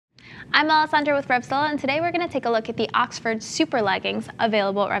I'm Alessandra with RevZilla, and today we're going to take a look at the Oxford Super Leggings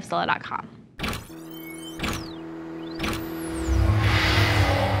available at RevZilla.com.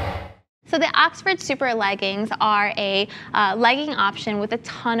 So the Oxford Super Leggings are a legging option with a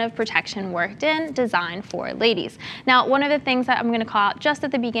ton of protection worked in, designed for ladies. Now, one of the things that I'm going to call out just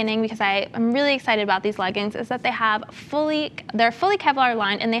at the beginning, because I'm really excited about these leggings, is that they're fully Kevlar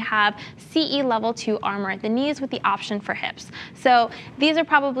lined, and they have CE level 2 armor at the knees with the option for hips. So these are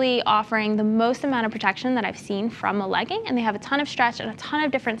probably offering the most amount of protection that I've seen from a legging, and they have a ton of stretch and a ton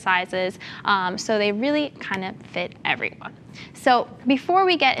of different sizes, so they really kind of fit everyone. So before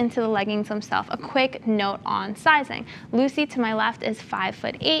we get into the leggings themselves, a quick note on sizing. Lucy to my left is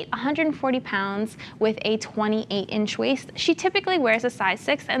 5'8", 140 pounds with a 28-inch waist. She typically wears a size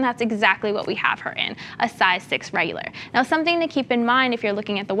 6, and that's exactly what we have her in, a size 6 regular. Now, something to keep in mind if you're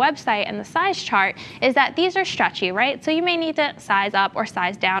looking at the website and the size chart is that these are stretchy, right? So you may need to size up or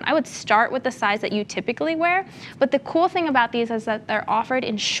size down. I would start with the size that you typically wear, but the cool thing about these is that they're offered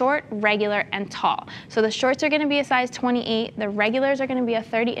in short, regular, and tall. So the shorts are going to be a size 28, the regulars are going to be a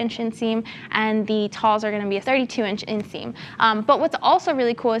 30-inch inseam, and the talls are going to be a 32-inch inseam. But what's also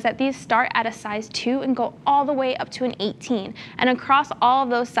really cool is that these start at a size 2 and go all the way up to an 18. And across all of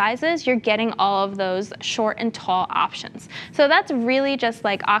those sizes, you're getting all of those short and tall options. So that's really just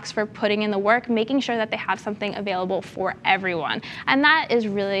like Oxford putting in the work, making sure that they have something available for everyone. And that is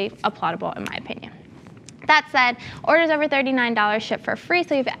really applaudable in my opinion. That said, orders over $39 ship for free,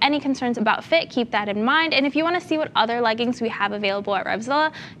 so if you have any concerns about fit, keep that in mind. And if you want to see what other leggings we have available at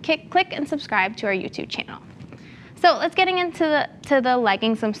RevZilla, click and subscribe to our YouTube channel. So let's get into the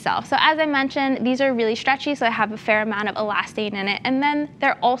leggings themselves. So as I mentioned, these are really stretchy, so they have a fair amount of elastane in it, and then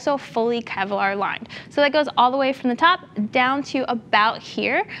they're also fully Kevlar lined. So that goes all the way from the top down to about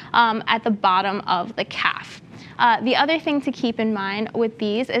here at the bottom of the calf. The other thing to keep in mind with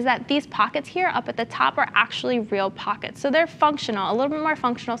these is that these pockets here up at the top are actually real pockets. So they're functional, a little bit more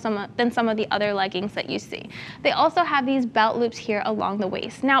functional than some of the other leggings that you see. They also have these belt loops here along the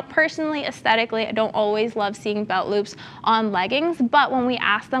waist. Now, personally, aesthetically, I don't always love seeing belt loops on leggings, but when we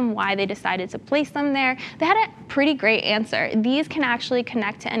asked them why they decided to place them there, they had a pretty great answer. These can actually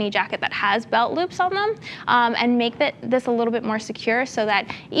connect to any jacket that has belt loops on them and make this a little bit more secure, so that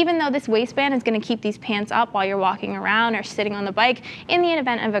even though this waistband is going to keep these pants up while you're walking around or sitting on the bike, in the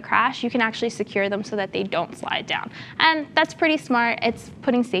event of a crash, you can actually secure them so that they don't slide down. And that's pretty smart. It's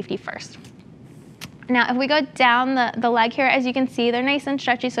putting safety first. Now, if we go down the leg here, as you can see, they're nice and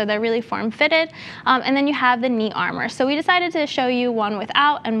stretchy, so they're really form-fitted. And then you have the knee armor. So we decided to show you one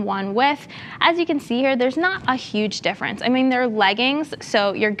without and one with. As you can see here, there's not a huge difference. I mean, they're leggings,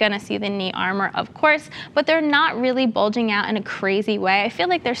 so you're gonna see the knee armor, of course, but they're not really bulging out in a crazy way. I feel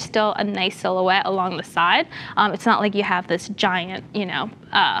like there's still a nice silhouette along the side. It's not like you have this giant,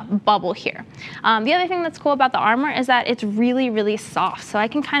 bubble here. The other thing that's cool about the armor is that it's really, really soft. So I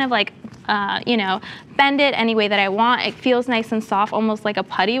can kind of like, bend it any way that I want. It feels nice and soft, almost like a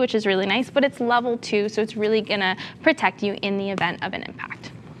putty, which is really nice, but it's level 2, so it's really gonna protect you in the event of an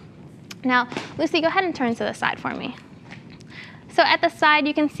impact. Now, Lucy, go ahead and turn to the side for me. So at the side,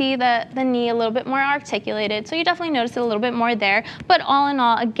 you can see the knee a little bit more articulated, so you definitely notice it a little bit more there, but all in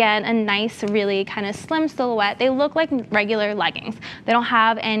all, again, a nice, really kind of slim silhouette. They look like regular leggings. They don't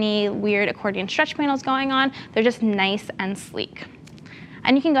have any weird accordion stretch panels going on. They're just nice and sleek.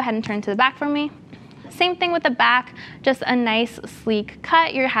 And you can go ahead and turn to the back for me. Same thing with the back, just a nice sleek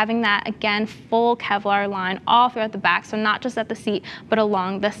cut. You're having that, again, full Kevlar line all throughout the back, so not just at the seat, but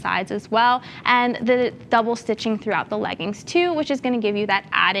along the sides as well. And the double stitching throughout the leggings too, which is gonna give you that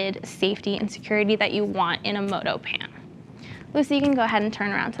added safety and security that you want in a moto pant. Lucy, you can go ahead and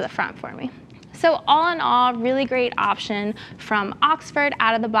turn around to the front for me. So all in all, really great option from Oxford.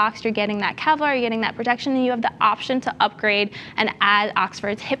 Out of the box, you're getting that Kevlar, you're getting that protection, and you have the option to upgrade and add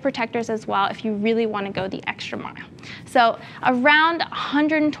Oxford's hip protectors as well if you really want to go the extra mile. So around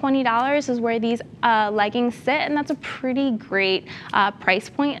 $120 is where these leggings sit, and that's a pretty great price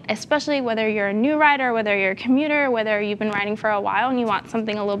point, especially whether you're a new rider, whether you're a commuter, whether you've been riding for a while and you want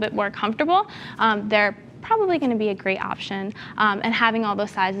something a little bit more comfortable. They're probably going to be a great option, and having all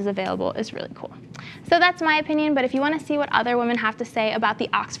those sizes available is really cool. So that's my opinion, but if you want to see what other women have to say about the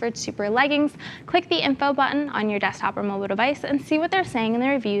Oxford Super Leggings, click the info button on your desktop or mobile device and see what they're saying in the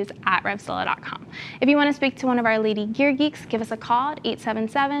reviews at RevZilla.com. If you want to speak to one of our lady gear geeks, give us a call at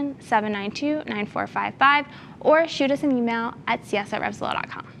 877-792-9455 or shoot us an email at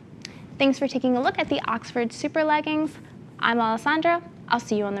cs@RevZilla.com. Thanks for taking a look at the Oxford Super Leggings. I'm Alessandra. I'll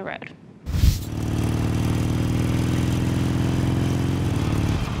see you on the road.